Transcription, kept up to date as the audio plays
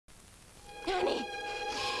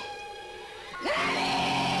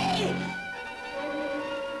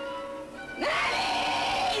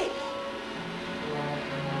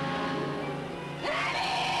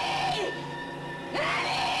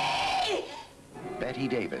Bette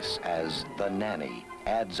Davis as the Nanny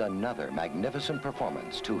adds another magnificent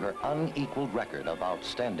performance to her unequaled record of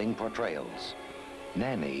outstanding portrayals.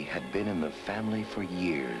 Nanny had been in the family for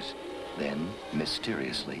years. Then,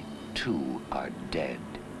 mysteriously, 2 are dead.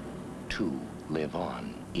 2 live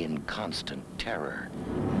on in constant terror.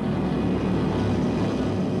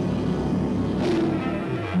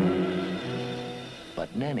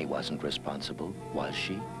 But Nanny wasn't responsible, was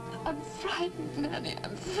she? I'm frightened, Nanny.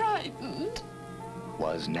 I'm frightened.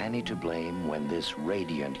 Was Nanny to blame when this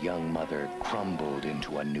radiant young mother crumbled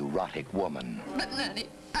into a neurotic woman? But, Nanny,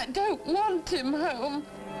 I don't want him home.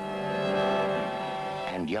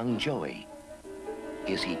 And young Joey,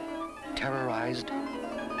 is he terrorized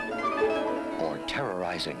or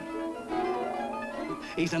terrorizing?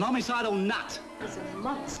 He's an homicidal nut. He's a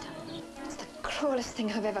monster. It's the cruelest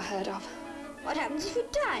thing I've ever heard of. What happens if you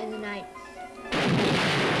die in the night?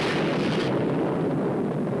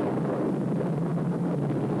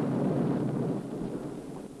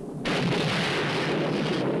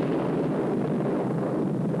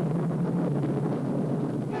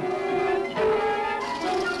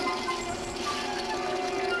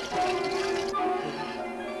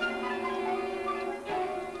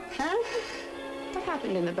 What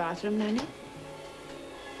happened in the bathroom, Nanny?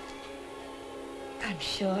 I'm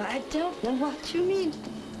sure I don't know what you mean.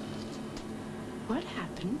 What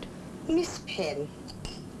happened? Miss Penn,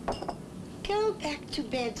 go back to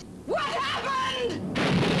bed. What happened?